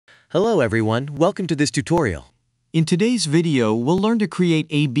Hello everyone, welcome to this tutorial. In today's video, we'll learn to create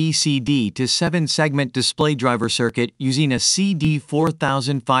a BCD to 7-segment display driver circuit using a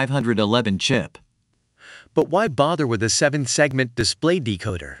CD4511 chip. But why bother with a 7-segment display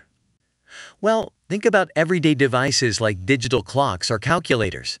decoder? Well, think about everyday devices like digital clocks or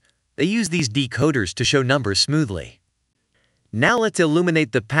calculators. They use these decoders to show numbers smoothly. Now let's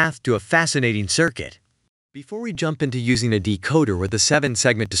illuminate the path to a fascinating circuit. Before we jump into using a decoder with a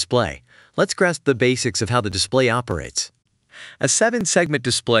 7-segment display, let's grasp the basics of how the display operates. A 7-segment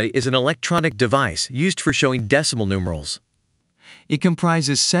display is an electronic device used for showing decimal numerals. It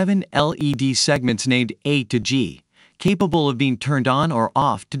comprises 7 LED segments named A to G, capable of being turned on or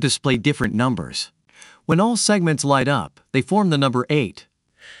off to display different numbers. When all segments light up, they form the number 8.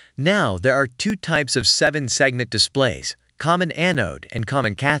 Now, there are two types of 7-segment displays, common anode and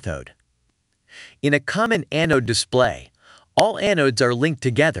common cathode. In a common anode display, all anodes are linked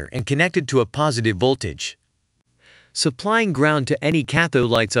together and connected to a positive voltage. Supplying ground to any cathode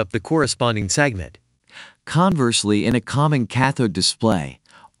lights up the corresponding segment. Conversely, in a common cathode display,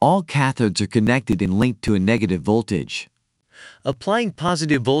 all cathodes are connected and linked to a negative voltage. Applying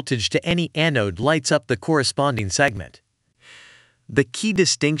positive voltage to any anode lights up the corresponding segment. The key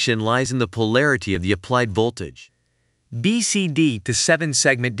distinction lies in the polarity of the applied voltage. BCD to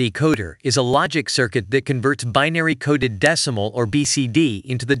 7-segment decoder is a logic circuit that converts binary-coded decimal or BCD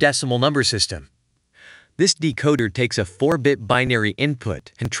into the decimal number system. This decoder takes a 4-bit binary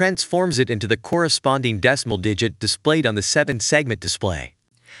input and transforms it into the corresponding decimal digit displayed on the 7-segment display.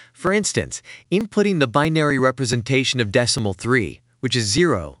 For instance, inputting the binary representation of decimal 3, which is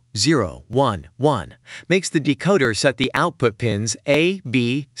 0, 0, 1, 1, makes the decoder set the output pins A,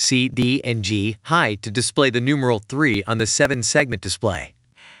 B, C, D, and G high to display the numeral 3 on the 7-segment display.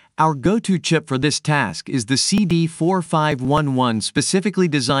 Our go-to chip for this task is the CD4511, specifically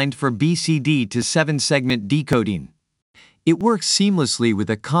designed for BCD to 7-segment decoding. It works seamlessly with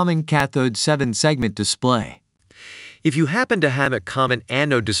a common cathode 7-segment display. If you happen to have a common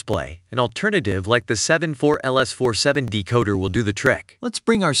anode display, an alternative like the 74LS47 decoder will do the trick. Let's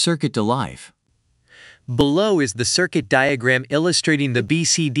bring our circuit to life. Below is the circuit diagram illustrating the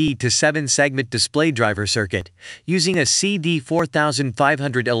BCD to 7-segment display driver circuit using a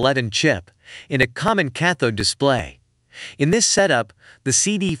CD4511 chip in a common cathode display. In this setup, the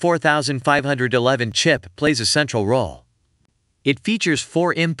CD4511 chip plays a central role. It features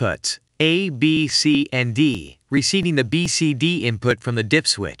 4 inputs, A, B, C, and D, receiving the BCD input from the dip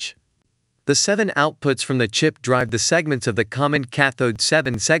switch. The 7 outputs from the chip drive the segments of the common cathode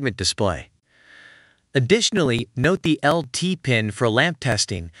 7-segment display. Additionally, note the LT pin for lamp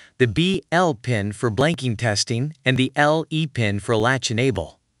testing, the BL pin for blanking testing, and the LE pin for latch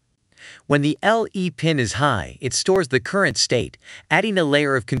enable. When the LE pin is high, it stores the current state, adding a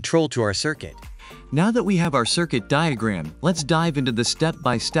layer of control to our circuit. Now that we have our circuit diagram, let's dive into the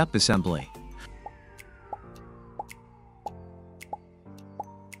step-by-step assembly.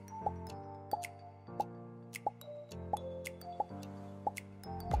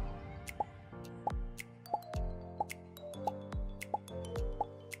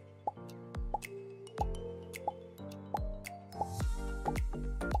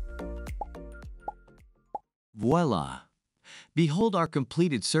 Voila! Behold our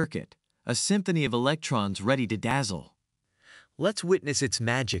completed circuit, a symphony of electrons ready to dazzle. Let's witness its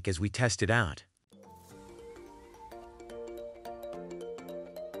magic as we test it out.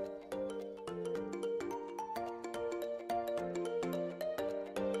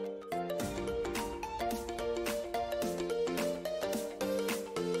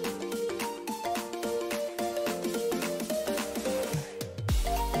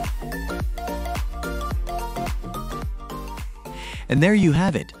 And there you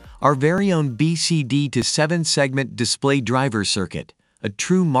have it, our very own BCD to 7-segment display driver circuit, a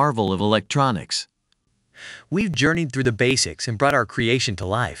true marvel of electronics. We've journeyed through the basics and brought our creation to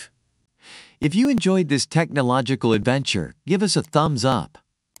life. If you enjoyed this technological adventure, give us a thumbs up.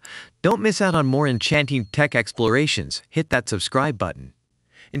 Don't miss out on more enchanting tech explorations. Hit that subscribe button.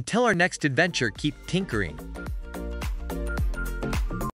 Until our next adventure, keep tinkering.